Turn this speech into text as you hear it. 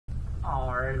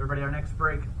Alright everybody, our next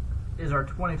break is our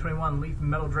 2021 Leaf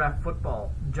Metal Draft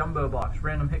Football Jumbo Box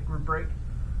Random Hit Group break.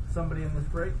 Somebody in this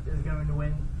break is going to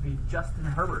win the Justin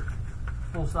Herbert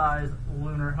full-size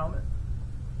lunar helmet.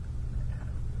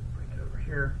 Bring it over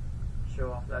here,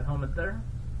 show off that helmet there.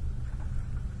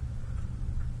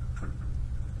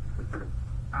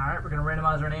 Alright, we're going to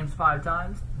randomize our names 5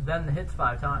 times, then the hits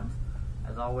 5 times.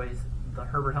 As always, the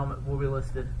Herbert helmet will be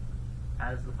listed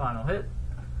as the final hit.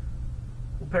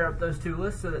 We'll pair up those two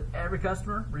lists so that every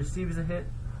customer receives a hit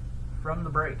from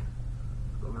the break.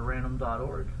 Go over to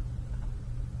random.org.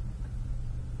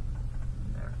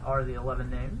 There are the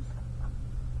 11 names.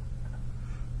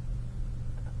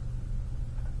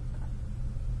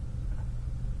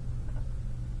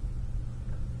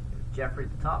 Jeffrey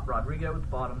at the top, Rodrigo at the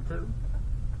bottom too.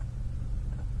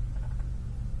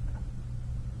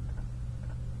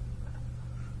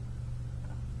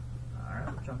 Alright,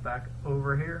 we'll jump back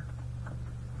over here.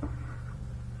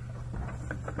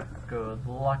 Good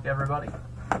luck, everybody.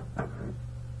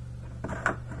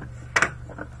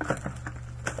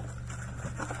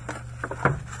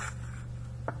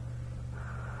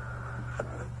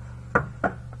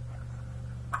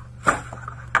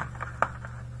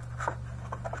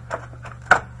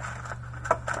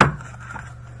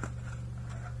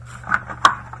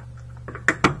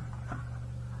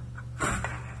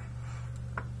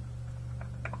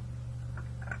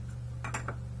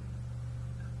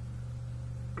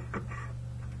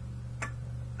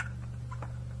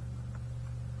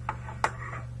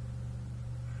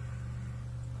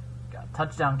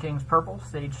 Touchdown Kings Purple,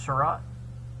 Sage Surratt,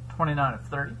 29 of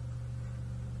 30.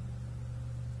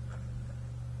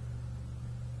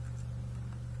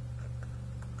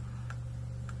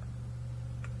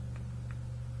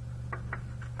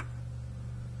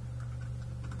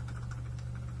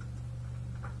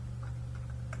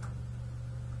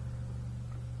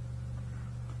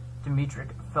 Demetric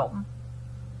Felton,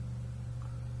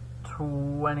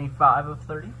 25 of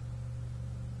 30.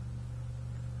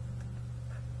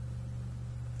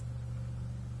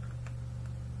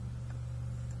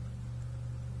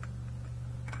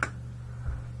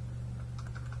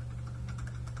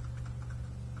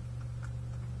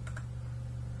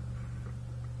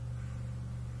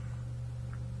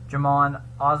 Jamon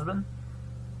Osborne,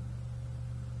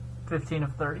 15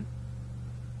 of 30.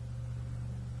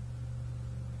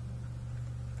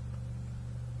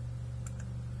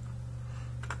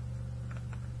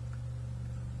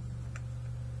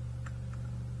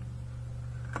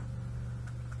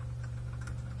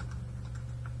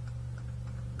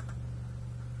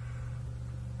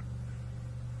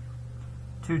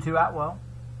 Tutu Atwell,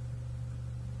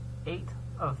 8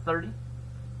 of 30.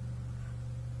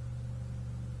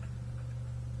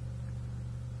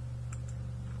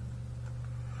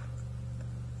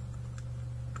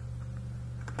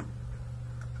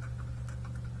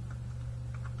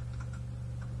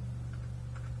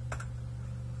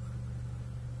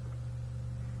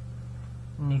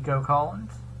 Nico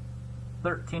Collins,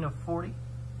 13 of 40.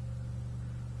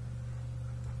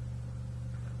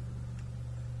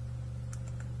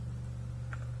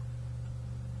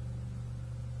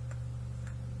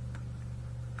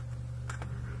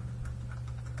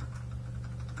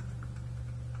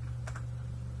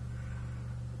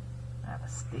 App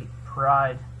State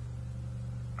Pride,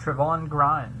 Trevon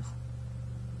Grimes,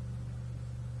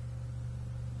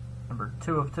 number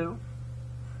 2 of 2.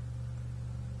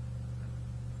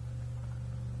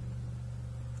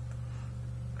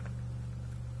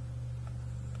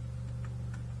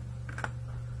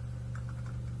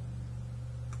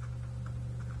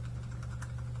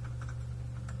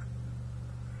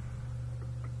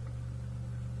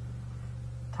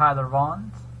 Tyler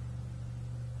Vaughn,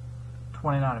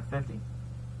 29 of 50.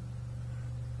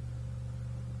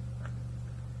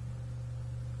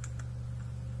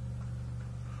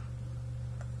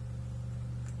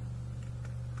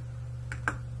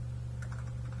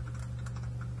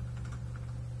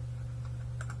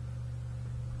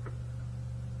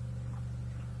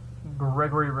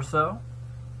 Gregory Rousseau,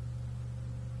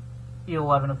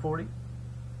 11 of 40.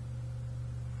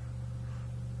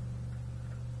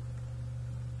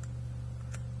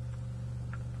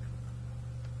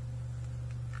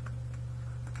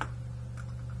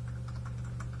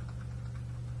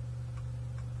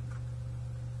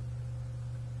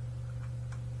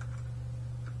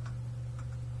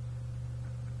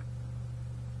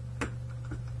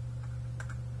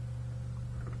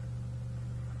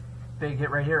 Big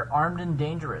hit right here. Armed and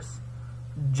Dangerous,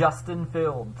 Justin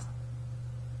Fields,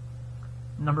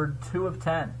 number 2 of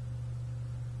 10.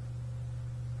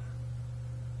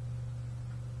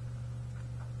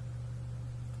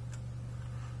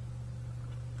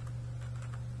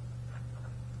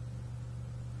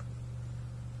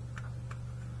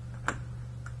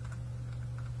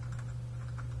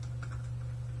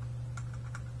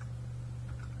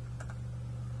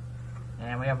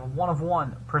 we have a 1 of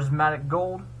 1 prismatic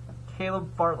gold, Caleb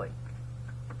Farley.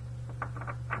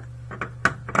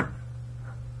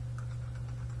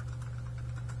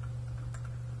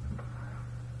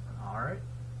 Alright.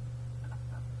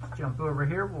 Let's jump over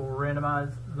here. We'll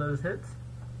randomize those hits.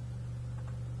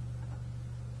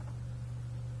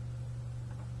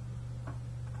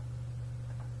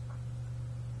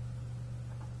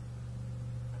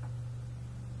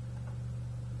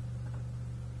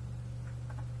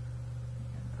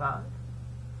 Five.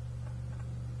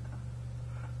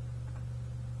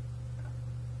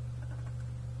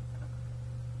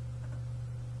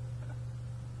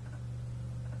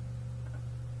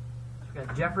 We've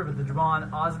got Jeffrey with the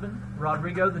Javon Osmond,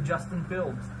 Rodrigo the Justin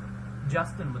Fields,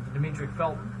 Justin with the Demetric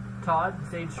Felton, Todd the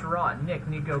Sage Sherrod,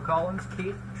 Nico Collins,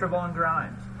 Keith Trevon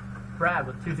Grimes, Brad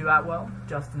with Tutu Atwell,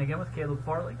 Justin again with Caleb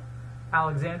Farley,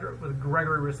 Alexandra with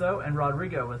Gregory Rousseau, and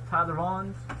Rodrigo with Tyler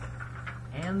Vaughns,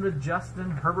 and the Justin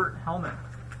Herbert helmet.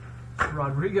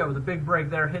 Rodrigo with a big break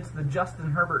there hits the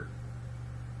Justin Herbert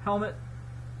helmet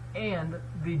and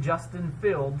the Justin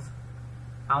Fields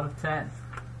out of 10.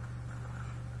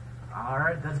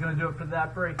 Alright, that's going to do it for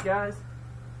that break, guys.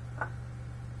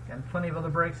 Got plenty of other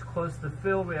breaks close to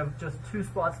filled. We have just 2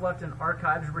 spots left in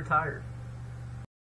Archives Retired.